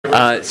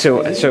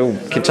So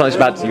can you tell us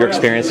about your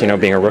experience,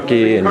 being a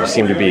rookie, and you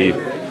seem to be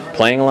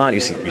playing a lot. You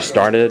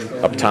started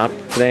up top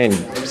today, and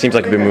it seems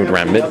like you've been moved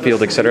around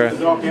midfield, etc.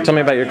 Tell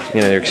me about your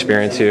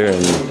experience here,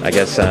 and I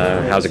guess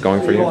how's it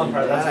going for you?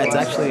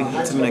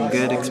 It's been a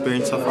good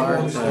experience so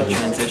far. The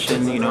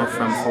transition,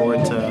 from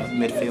forward to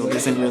midfield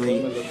isn't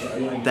really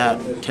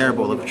that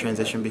terrible of a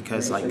transition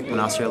because, like, when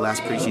I was here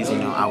last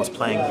preseason, I was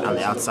playing on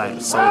the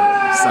outside solely.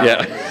 So,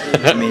 yeah.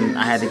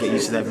 I had to get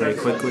used to that very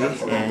quickly,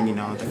 and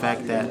the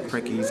fact that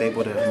Pricky is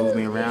able to move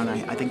me around,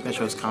 I think that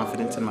shows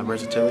confidence in my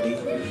versatility,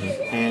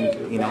 and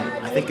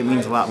I think it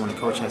means a lot when a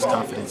coach has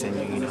confidence in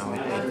you.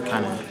 It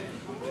kind of,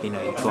 you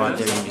go out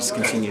there and you just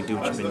continue to do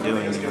what you've been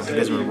doing. He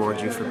doesn't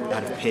reward you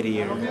out of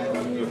pity or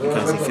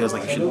because he feels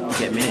like you should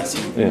get minutes.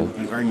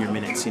 You earn your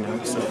minutes. So.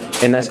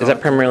 And is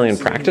that primarily in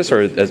practice,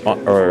 or is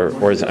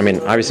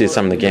obviously it's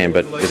some in the game,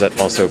 but is that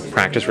also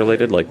practice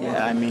related?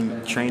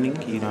 Training.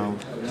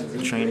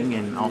 Training,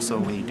 and also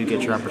when you do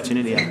get your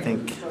opportunity, I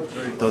think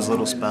those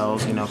little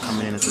spells,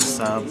 coming in as a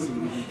sub,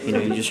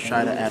 you just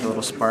try to add a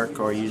little spark,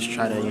 or you just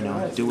try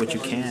to, do what you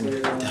can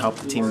to help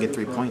the team get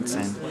 3 points,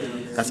 and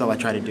that's all I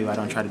try to do. I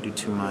don't try to do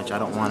too much. I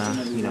don't want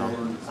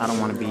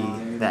to be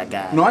that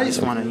guy. I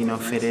just want to,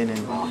 fit in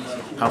and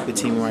help the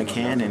team where I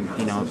can, and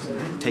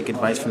take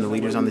advice from the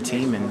leaders on the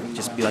team, and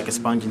just be like a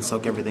sponge and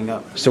soak everything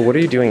up. So what are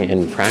you doing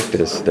in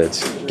practice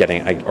that's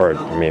getting, if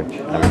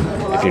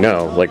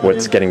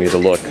what's getting you to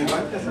look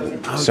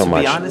so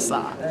much? To be honest,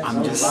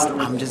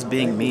 I'm just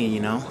being me.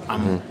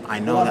 I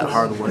know that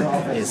hard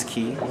work is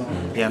key.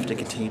 You have to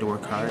continue to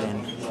work hard,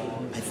 and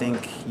I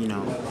think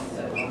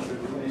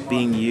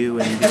being you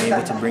and being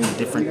able to bring a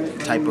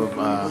different type of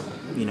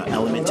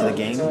element to the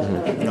game.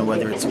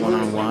 Whether it's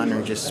one-on-one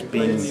or just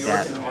being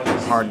that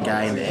hard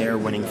guy in the air,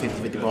 winning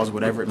 50-50 balls,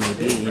 whatever it may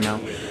be.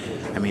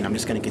 I'm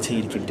just going to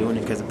continue to keep doing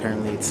it because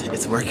apparently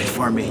it's working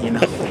for me,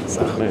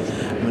 So I'm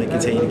going to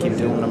continue to keep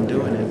doing what I'm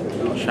doing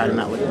and try to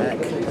not look back.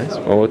 Nice.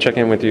 Well, we'll check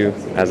in with you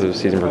as the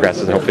season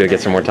progresses, and hopefully you'll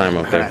get some more time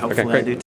out there. Hopefully I do.